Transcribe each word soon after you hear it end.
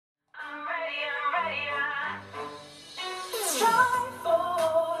Strive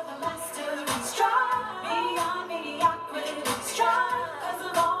for the mastery, strive beyond mediocrity, strive because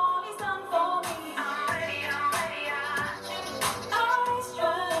of all he's done for me. I'm ready, I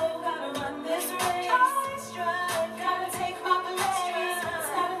strive, gotta run this race. I strive, gotta take my place.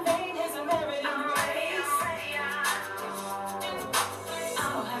 Not in vain is a merited grace. I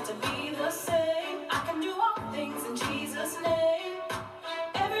don't have to be the same. I can do all things in Jesus' name.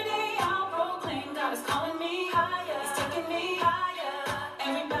 Every day I'll proclaim God is calling me higher. He's taking me higher.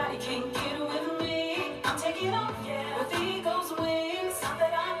 Everybody can't get with me. I'm taking off, yeah, with eagle's wings. Not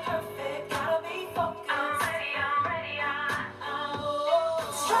that I'm perfect, gotta be focused. I'm ready,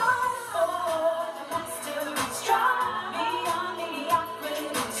 strive for the mastery, strive beyond mediocrity,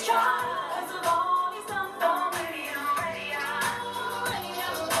 strive because of all he's done for me. I'm ready, I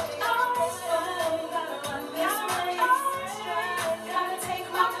strive, gotta run this race. Gotta take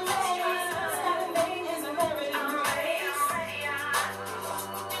my place. Not in vain is a merited grace.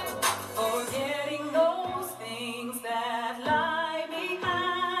 Forgetting those things that lie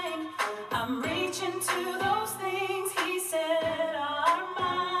behind, I'm reaching to those things he said are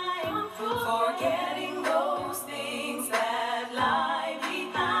mine. Forgetting those things that lie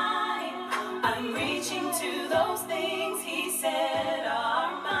behind, I'm reaching to those things he said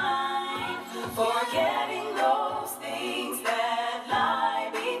are mine. Forgetting those things that lie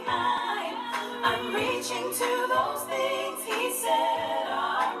behind, I'm reaching to those things he said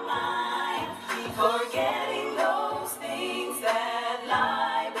are mine. Forgetting those things that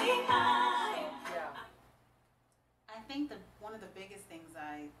lie behind. Yeah. I think one of the biggest things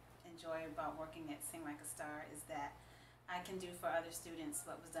I enjoy about working at Sing Like a Star is that I can do for other students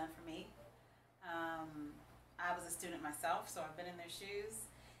what was done for me. I was a student myself, so I've been in their shoes,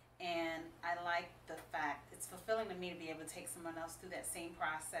 and I like the fact it's fulfilling to me to be able to take someone else through that same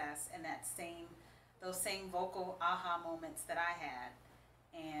process and those same vocal aha moments that I had,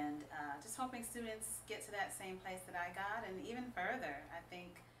 and just hoping students get to that same place that I got, and even further. I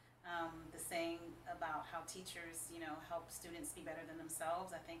think the saying about how teachers, help students be better than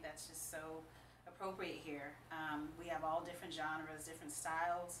themselves, I think that's just so appropriate here. We have all different genres, different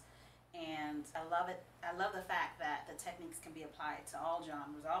styles, and I love it. I love the fact that the techniques can be applied to all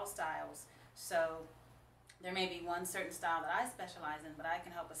genres, all styles. So there may be one certain style that I specialize in, but I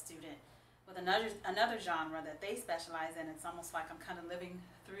can help a student with another genre that they specialize in. It's almost like I'm kind of living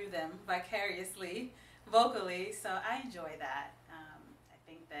through them vicariously, vocally. So I enjoy that. I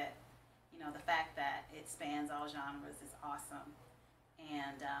think that the fact that it spans all genres is awesome,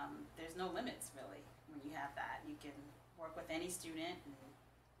 and there's no limits really when you have that. You can work with any student and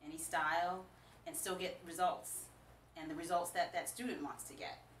any style and still get results, and the results that that student wants to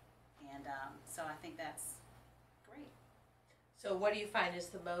get. And so I think that's great. So what do you find is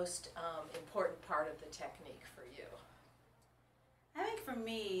the most important part of the technique for you? I think for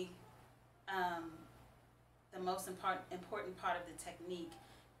me, the most important part of the technique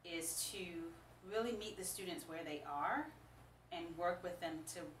is to really meet the students where they are and work with them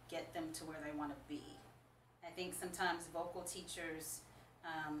to get them to where they want to be. I think sometimes vocal teachers,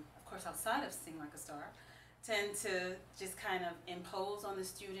 of course outside of Sing Like a Star, tend to just kind of impose on the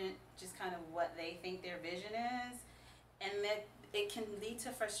student just kind of what they think their vision is, and that it can lead to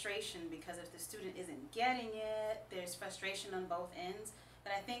frustration, because if the student isn't getting it, there's frustration on both ends.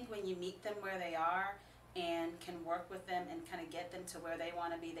 But I think when you meet them where they are and can work with them and kind of get them to where they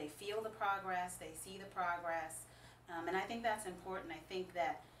want to be, they feel the progress, they see the progress, and I think that's important. I think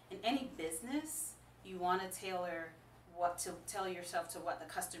that in any business, you want to tailor tell yourself to what the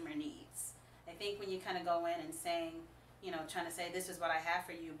customer needs. I think when you kind of go in and saying, trying to say, this is what I have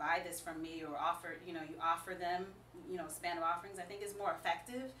for you, buy this from me, or offer, you offer them, span of offerings, I think is more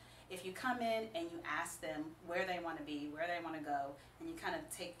effective if you come in and you ask them where they want to be, where they want to go, and you kind of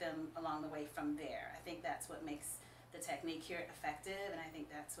take them along the way from there. I think that's what makes the technique here effective, and I think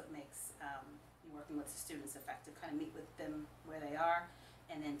that's what makes you working with the students effective. Kind of meet with them where they are,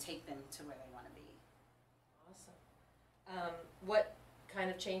 and then take them to where they want to be. Awesome. What kind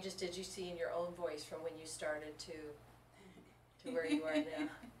of changes did you see in your own voice from when you started to where you are now?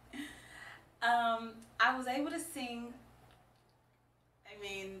 I was able to sing. I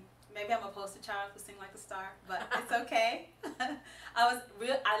mean, maybe I'm a poster child for Sing Like a Star, but it's okay. I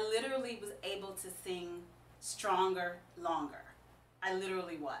literally was able to sing stronger, longer. I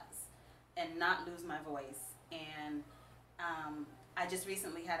literally was, and not lose my voice. And I just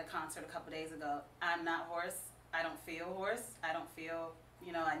recently had a concert a couple days ago. I'm not hoarse. I don't feel hoarse. I don't feel,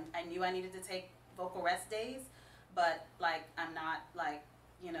 I knew I needed to take vocal rest days, but I'm not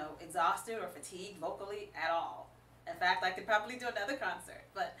exhausted or fatigued vocally at all. In fact, I could probably do another concert,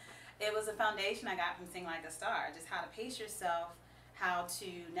 but It was a foundation I got from Sing Like a Star, just how to pace yourself, how to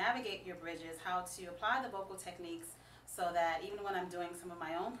navigate your bridges, how to apply the vocal techniques so that even when I'm doing some of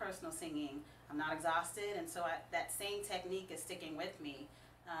my own personal singing, I'm not exhausted, and so that same technique is sticking with me.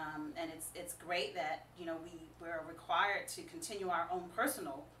 And it's great that, you know, we're required to continue our own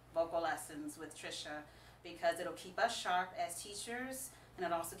personal vocal lessons with Trisha, because it'll keep us sharp as teachers, and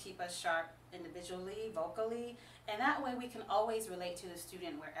it'll also keep us sharp individually, vocally, and that way we can always relate to the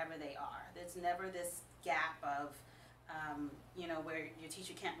student wherever they are. There's never this gap of, you know, where your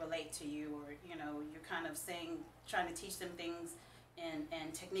teacher can't relate to you, or, you know, you're kind of trying to teach them things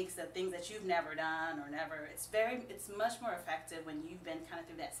and techniques of things that you've never done or never. It's much more effective when you've been kind of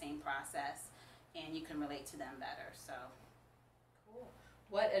through that same process and you can relate to them better, so. Cool.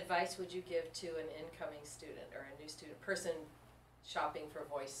 What advice would you give to an incoming student or a new student, person shopping for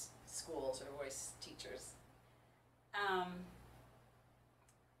voice schools or voice teachers?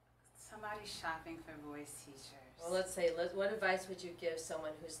 Somebody shopping for voice teachers. Well, let's say, what advice would you give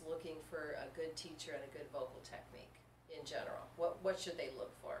someone who's looking for a good teacher and a good vocal technique in general? What should they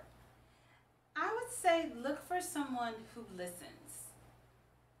look for? I would say look for someone who listens,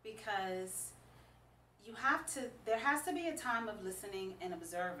 because there has to be a time of listening and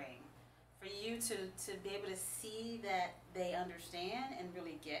observing for you to be able to see that they understand and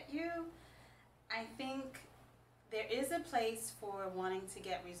really get you. I think there is a place for wanting to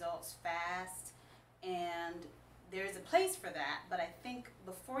get results fast, and there is a place for that, but I think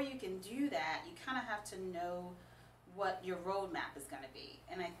before you can do that, you kind of have to know what your roadmap is going to be,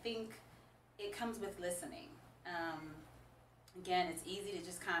 and I think it comes with listening. Again, it's easy to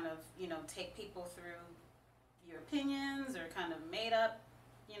just kind of, you know, take people through your opinions or kind of made up,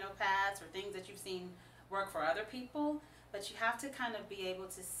 you know, paths or things that you've seen work for other people, but you have to kind of be able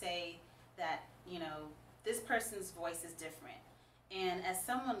to say that, you know, this person's voice is different. And as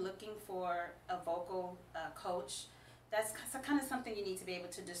someone looking for a vocal coach, that's kind of something you need to be able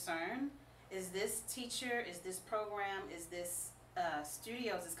to discern. Is this teacher, is this program, is this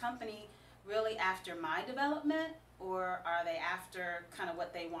studio, is this company really after my development, or are they after kind of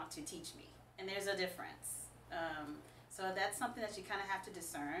what they want to teach me? And there's a difference. So that's something that you kind of have to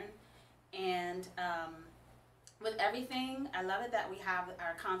discern. And with everything, I love it that we have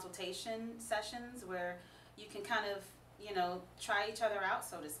our consultation sessions where you can kind of, you know, try each other out,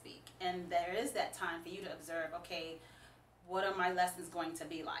 so to speak. And there is that time for you to observe, okay, what are my lessons going to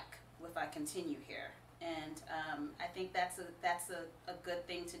be like if I continue here? And I think that's a good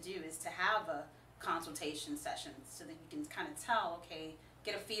thing to do, is to have a consultation session so that you can kind of tell, okay,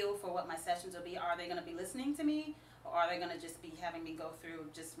 get a feel for what my sessions will be. Are they going to be listening to me, or are they going to just be having me go through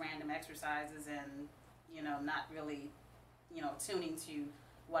just random exercises and, you know, not really, you know, tuning to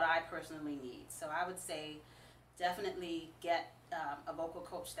what I personally need? So I would say definitely get a vocal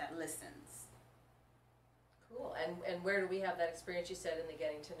coach that listens. Cool. And where do we have that experience? You said in the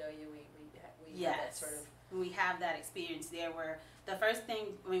Getting to Know You, we Yes, have that sort of. We have that experience there where the first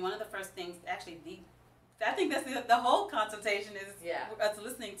thing, one of the first things, actually I think that's the whole consultation is us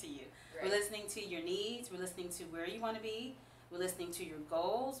listening to you. Right. We're listening to your needs, we're listening to where you want to be, we're listening to your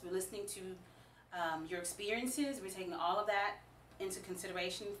goals, we're listening to your experiences, we're taking all of that into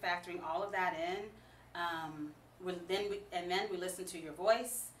consideration, factoring all of that in. Then we listen to your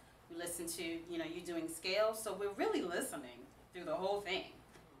voice, we listen to, you know, you doing scales, so we're really listening through the whole thing.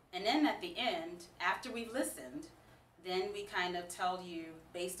 And then at the end, after we've listened, then we kind of tell you,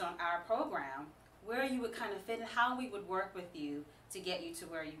 based on our program, where you would kind of fit and how we would work with you to get you to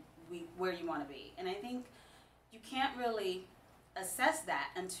where you want to be. And I think you can't really assess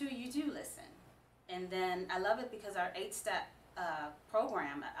that until you do listen. And then I love it because our 8-step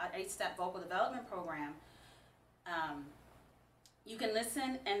program, our 8-step vocal development program, you can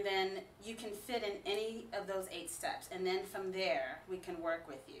listen and then you can fit in any of those 8 steps, and then from there we can work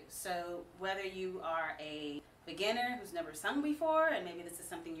with you. So whether you are a beginner who's never sung before and maybe this is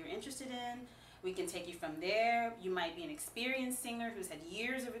something you're interested in, we can take you from there. You might be an experienced singer who's had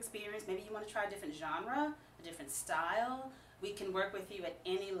years of experience. Maybe you want to try a different genre, a different style. We can work with you at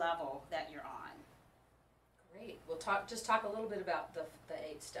any level that you're on. Great. We'll just talk a little bit about the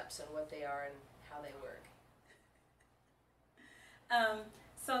 8 steps and what they are and how they work.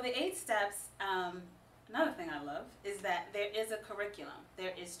 So the 8 steps, another thing I love is that there is a curriculum,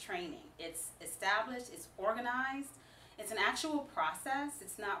 there is training. It's established, it's organized, it's an actual process,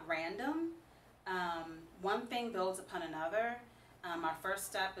 it's not random. One thing builds upon another. Our first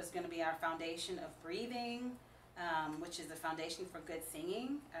step is going to be our foundation of breathing, which is the foundation for good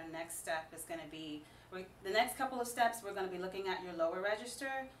singing. Our next step is going to be, the next couple of steps, we're going to be looking at your lower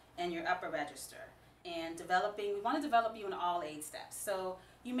register and your upper register. And we want to develop you in all 8 steps. So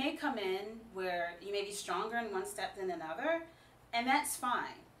you may come in where you may be stronger in one step than another, and that's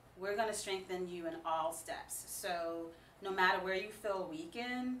fine. We're going to strengthen you in all steps. So no matter where you feel weak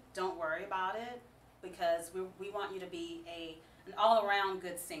in, don't worry about it, because we want you to be an all-around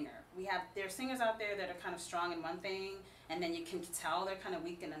good singer. There are singers out there that are kind of strong in one thing, and then you can tell they're kind of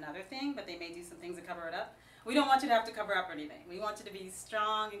weak in another thing, but they may do some things to cover it up. We don't want you to have to cover up anything. We want you to be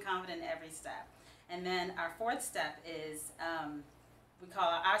strong and confident in every step. And then our fourth step is, we call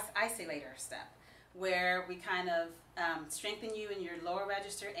our isolator step, where we kind of strengthen you in your lower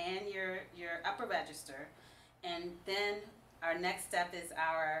register and your upper register. And then our next step is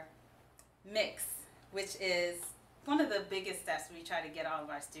our mix, which is one of the biggest steps we try to get all of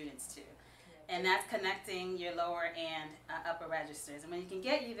our students to. And that's connecting your lower and upper registers. And when you can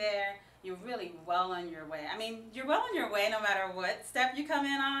get you there, you're really well on your way. I mean, you're well on your way no matter what step you come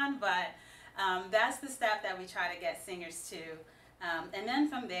in on, but that's the step that we try to get singers to. And then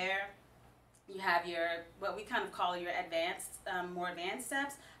from there, you have what we kind of call your advanced, more advanced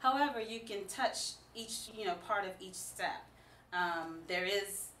steps. However, you can touch each, part of each step. There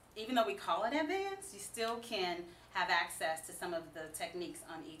is, even though we call it advanced, you still can have access to some of the techniques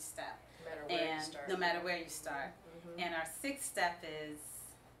on each step. No matter where you start. Mm-hmm. And our sixth step is,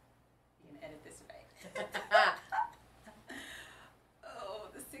 you can edit this right. Oh,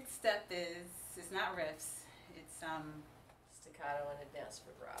 the sixth step is, it's not riffs, it's staccato and advanced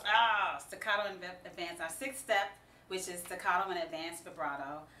vibrato. Staccato and advanced. Our sixth step, which is staccato and advanced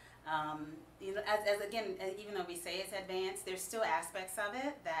vibrato. Even though we say it's advanced, there's still aspects of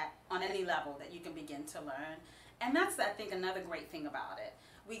it that, on any level, that you can begin to learn. And that's, I think, another great thing about it.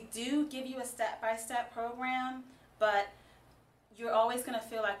 We do give you a step-by-step program, but you're always going to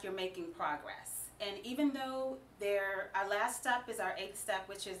feel like you're making progress. And even though our last step is our eighth step,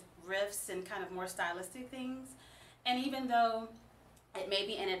 which is riffs and kind of more stylistic things, and even though it may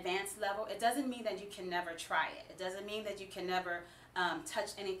be an advanced level, it doesn't mean that you can never try it. It doesn't mean that you can never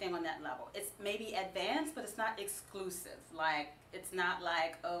touch anything on that level. It's maybe advanced, but it's not exclusive. Like, it's not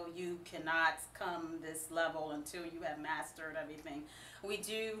like, oh, you cannot come this level until you have mastered everything. We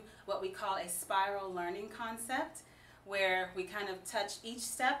do what we call a spiral learning concept, where we kind of touch each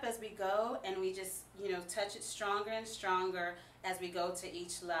step as we go, and we just, touch it stronger and stronger as we go to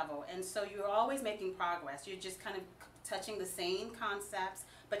each level. And so you're always making progress. You're just kind of touching the same concepts,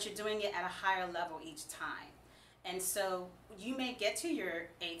 but you're doing it at a higher level each time. And so you may get to your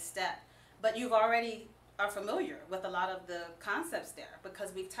eighth step, but you've already are familiar with a lot of the concepts there,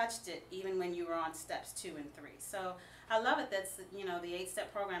 because we've touched it even when you were on steps 2 and 3. So I love it that, the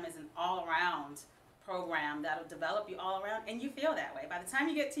 8-step program is an all-around program that'll develop you all around, and you feel that way. By the time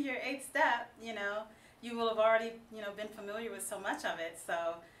you get to your 8th step, you will have already, been familiar with so much of it.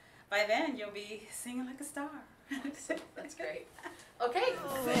 So by then you'll be singing like a star. That's great. Okay.